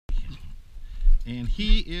And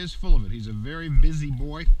he is full of it. He's a very busy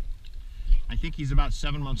boy. I think he's about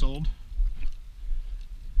 7 months old.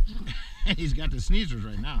 And he's got the sneezers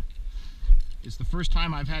right now. It's the first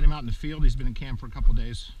time I've had him out in the field. He's been in camp for a couple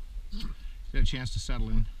days. He's had a chance to settle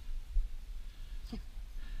in.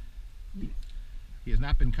 He has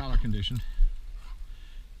not been collar conditioned.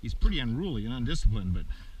 He's pretty unruly and undisciplined,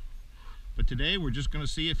 but today we're just going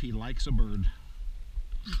to see if he likes a bird.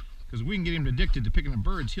 Because if we can get him addicted to picking up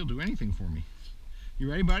birds, he'll do anything for me. You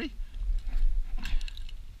ready, buddy?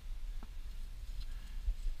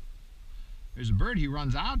 There's a bird. He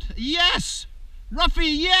runs out. Yes!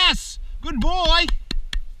 Ruffy, yes! Good boy!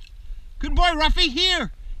 Good boy, Ruffy.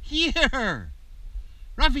 Here! Here!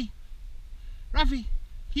 Ruffy! Ruffy!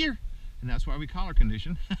 Here! And that's why we collar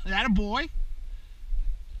condition. That a boy.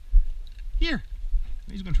 Here.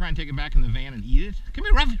 He's going to try and take it back in the van and eat it. Come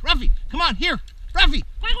here, Ruffy. Ruffy. Come on, here. Ruffy.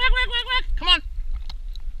 Quack, quack, quack, quack, quack. Come on.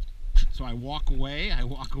 So I walk away,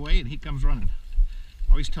 and he comes running.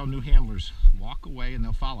 I always tell new handlers, walk away and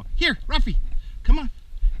they'll follow. Here, Ruffy. Come on.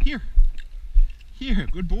 Here. Here.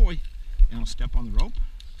 Good boy. And I'll step on the rope.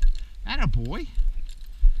 That a boy.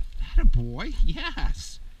 That a boy.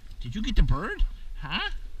 Yes. Did you get the bird? Huh?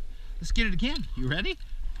 Let's get it again. You ready?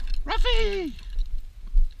 Ruffy!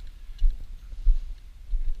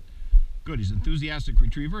 Good, he's an enthusiastic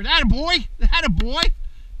retriever. That a boy! That a boy!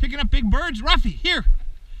 Picking up big birds. Ruffy, here!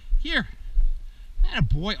 Here! That a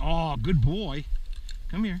boy! Oh, good boy!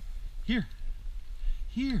 Come here. Here.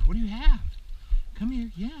 Here, what do you have? Come here,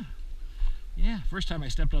 yeah. Yeah, first time I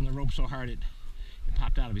stepped on the rope so hard it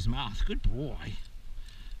popped out of his mouth. Good boy.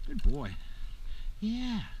 Good boy.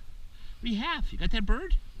 Yeah. What do you have? You got that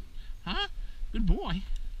bird? Huh? Good boy.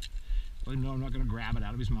 Well, no, I'm not going to grab it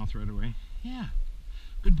out of his mouth right away. Yeah.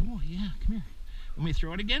 Good boy. Yeah, come here. Want me to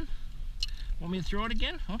throw it again? Want me to throw it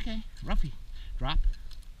again? Okay. Ruffy. Drop.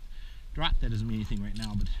 Drop. That doesn't mean anything right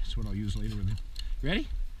now, but it's what I'll use later with him. Ready?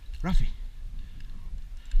 Ruffy.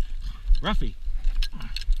 Ruffy.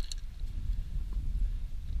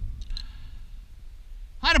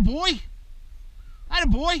 Hi, boy. Hi,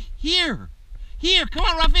 boy. Here. Here. Come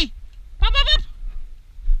on, Ruffy. Pop, pop, pop.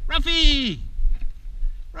 Ruffy!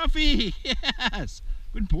 Ruffy! Yes!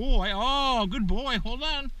 Good boy. Oh, good boy. Hold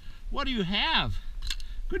on. What do you have?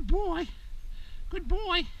 Good boy. Good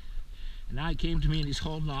boy. And now he came to me and he's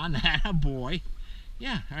holding on. That boy.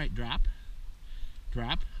 Yeah. All right. Drop.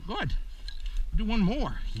 Drop. Good. Do one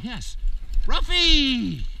more. Yes.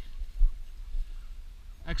 Ruffy!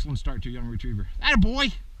 Excellent start to a young retriever. That a boy.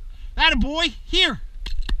 That a boy. Here.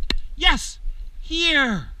 Yes.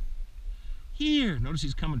 Here. Here. Notice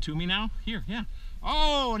he's coming to me now. Here, yeah.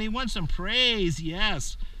 Oh, and he wants some praise.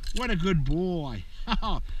 Yes. What a good boy.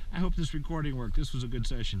 Oh, I hope this recording worked. This was a good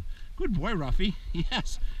session. Good boy, Ruffy.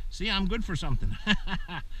 Yes. See, I'm good for something.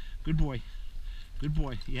 Good boy. Good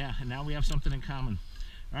boy. Yeah, and now we have something in common.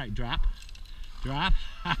 All right, drop. Drop.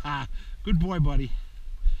 Good boy, buddy.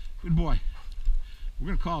 Good boy. We're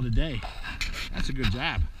going to call it a day. That's a good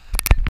job.